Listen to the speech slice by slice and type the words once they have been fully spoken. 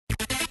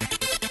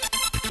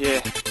Yeah,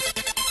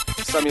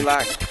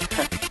 Submuloc.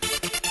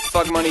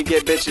 Fuck money,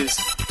 get bitches.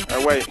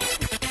 Or wait,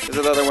 is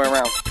it the other way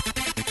around?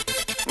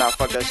 Nah,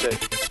 fuck that shit.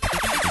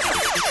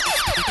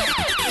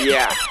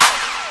 Yeah.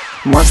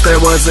 Once there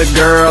was a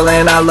girl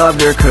and I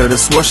loved her, could've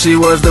swore she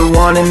was the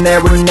one and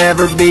there would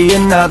never be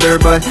another.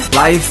 But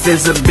life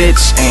is a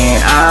bitch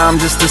and I'm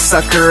just a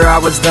sucker. I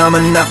was dumb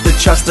enough to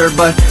trust her,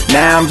 but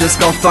now I'm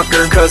just gon' fuck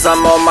her, cause I'm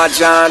on my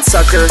John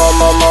Tucker.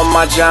 On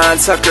my John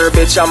Tucker,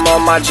 bitch, I'm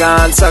on my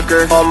John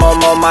Tucker. On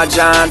my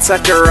John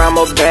Tucker, I'm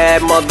a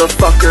bad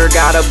motherfucker.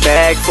 Got a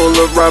bag full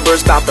of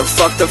rubbers, bout to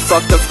fuck the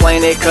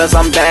planet, cause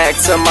I'm back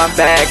to my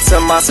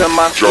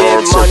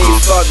get money,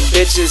 fuck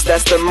bitches,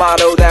 that's the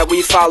motto that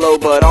we follow.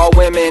 But all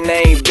women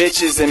ain't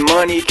bitches and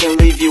money can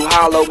leave you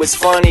hollow. It's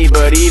funny,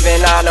 but even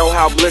I know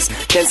how bliss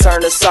can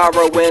turn to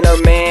sorrow when a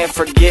man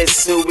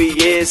forgets who he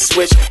is.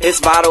 Switch,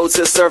 it's vital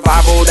to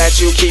survival that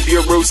you keep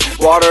your roots.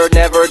 Water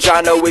never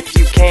dry, know if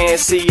you can't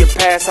see your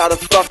past, how the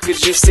fuck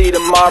could you see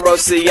tomorrow?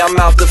 See, I'm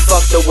out to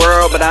fuck the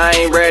world, but I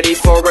ain't ready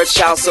for a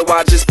child, so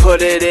I just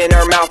put it in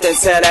her mouth and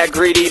tell that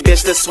greedy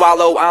bitch to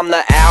swallow. I'm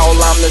the owl,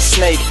 I'm the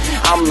snake,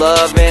 I'm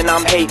love and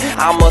I'm hate.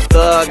 I'm a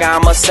thug,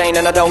 I'm a saint,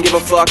 and I don't give a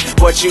fuck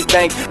what you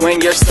think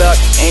when you're stuck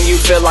and you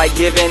feel like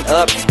giving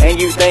up and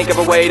you think of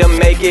a way to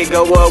make it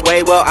go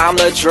away. Well, I'm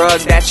the drug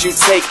that you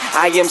take.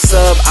 I am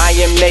Sub, I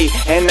am Nate,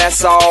 and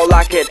that's all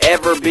I could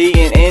ever be.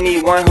 And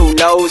anyone who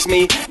knows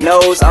me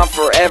knows I'm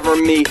forever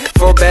me.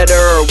 For better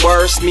or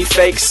worse, me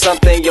fake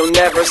something you'll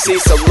never see.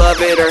 So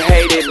love it or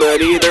hate it, but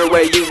either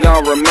way you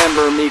gon'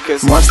 remember me.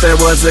 Cause once there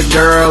was a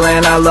girl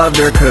and I loved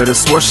her, could've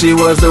swore she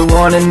was the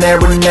one and there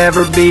would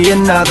never be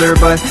another.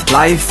 But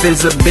life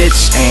is a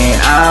bitch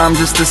and I'm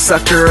just a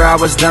sucker. I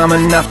was dumb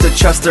enough to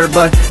trust her,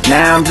 but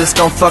now I'm just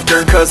gon' fuck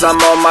her, cause I'm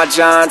on my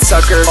John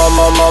Tucker.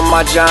 On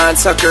my John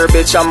Tucker,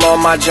 bitch, I'm on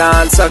my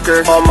John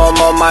Tucker. On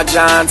my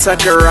John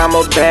Tucker, I'm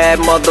a bad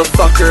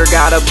motherfucker.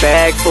 Got a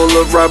bag full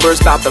of rubbers,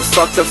 bout to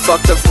fuck the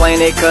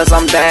planet, cause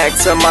I'm back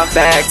to my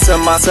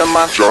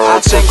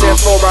I think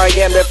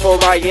therefore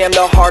I am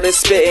the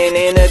hardest spitting.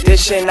 In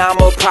addition, I'm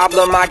a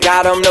problem, I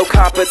got 'em, no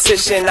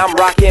competition. I'm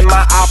rocking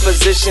my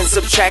opposition,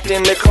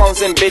 subtracting the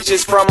clones and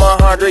bitches from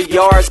 100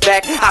 yards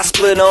back. I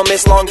split 'em,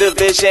 it's long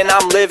division.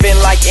 I'm living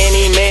like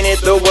any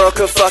minute the world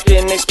could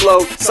fucking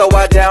explode. So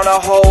I down a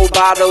whole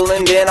bottle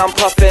and then I'm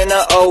puffing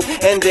a O,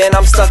 and then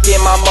I'm stuck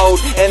in my mode,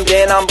 and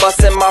then I'm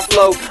busting my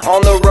flow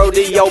on the road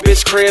to yo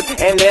bitch crib,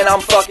 and then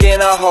I'm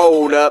fucking a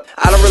hold up.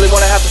 I don't really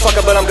wanna have to fuck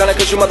up, but I'm gonna,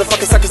 cause you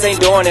motherfucking suckers ain't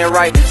doing it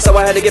right. So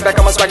I had to get back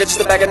on my swagger just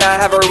to bag, and now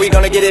have her, we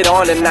gonna get it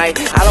on tonight.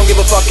 I don't give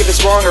a fuck if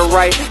it's wrong or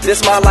right.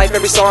 This my life,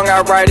 every song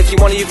I write. If you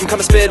want it, you can come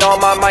and spit on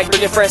my mic.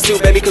 Bring your friends too,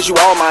 baby, cause you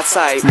all my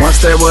type.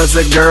 Once there was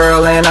a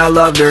girl and I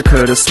loved her,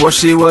 could've swore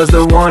she was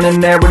the one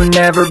and there would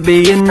never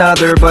be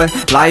another.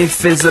 But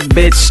life is a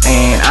bitch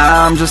and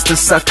I'm just a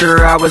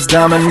sucker. I was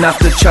dumb enough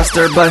to trust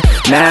her, but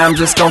now I'm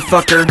just gon'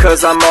 fuck her,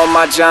 cause I'm on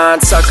my John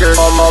Tucker.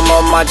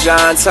 On my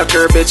John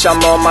Tucker, bitch,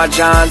 I'm on my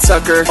John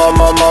Tucker. On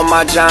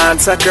my John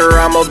Tucker,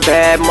 I'm a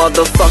bad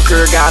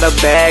motherfucker. Got a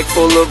bag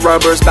full of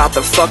rubbers, bout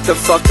to fuck the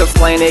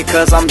planet,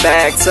 cause I'm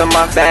back to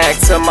my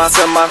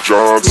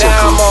John Tucker.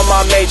 Now I'm on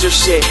my major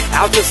shit,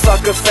 out to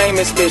fuck a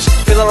famous bitch.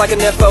 Feeling like a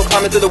nympho,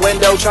 climbing through the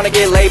window, trying to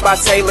get laid by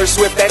Taylor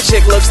Swift. That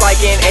chick looks like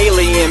an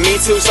alien, me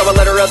too, so I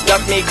let her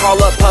abduct me.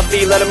 Call up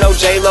Puffy, let him know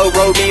J-Lo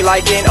rode me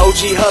like an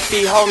OG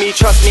Huffy. Homie,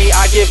 trust me,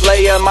 I give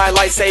Leia my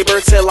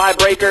lightsaber till I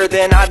break her.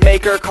 Then I'd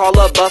make her call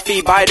up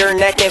Buffy, bite her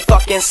neck and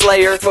fucking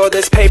slay her. For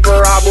this paper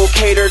I will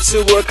cater to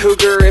a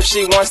cougar if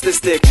she wants this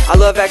dick. I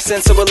love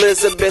accents, so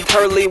Elizabeth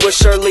Hurley would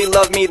surely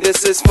love me.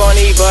 This is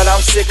funny, but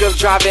I'm sick of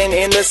driving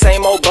in the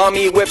same old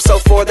bummy whip. So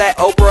for that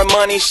Oprah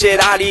money shit,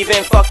 I'd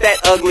even fuck that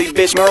ugly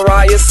bitch.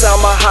 Mariah,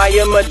 Selma,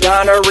 Haya,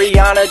 Madonna,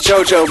 Rihanna,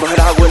 JoJo. But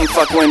I wouldn't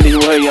fuck Wendy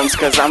Williams,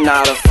 cause I'm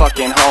not a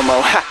fucking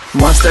homo.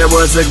 Once there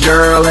was a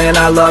girl and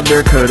I loved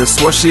her, could've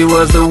swore she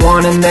was the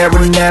one and there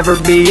would never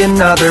be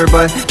another.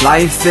 But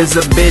life is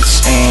a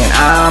bitch and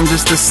I'm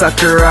just a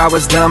sucker. I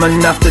was dumb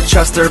enough to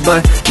trust her,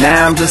 but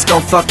now I'm just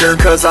gon' fuck her,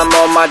 cause I'm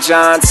on my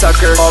John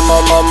Tucker.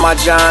 On my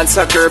John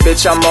Tucker,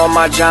 bitch, I'm on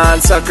my John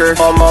Tucker.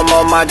 On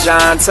my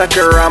John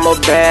Tucker, I'm a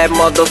bad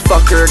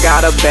motherfucker.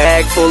 Got a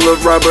bag full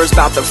of rubbers,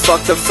 bout to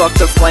fuck the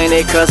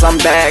planet, cause I'm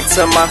back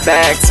to my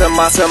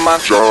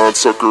John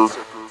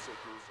Tucker.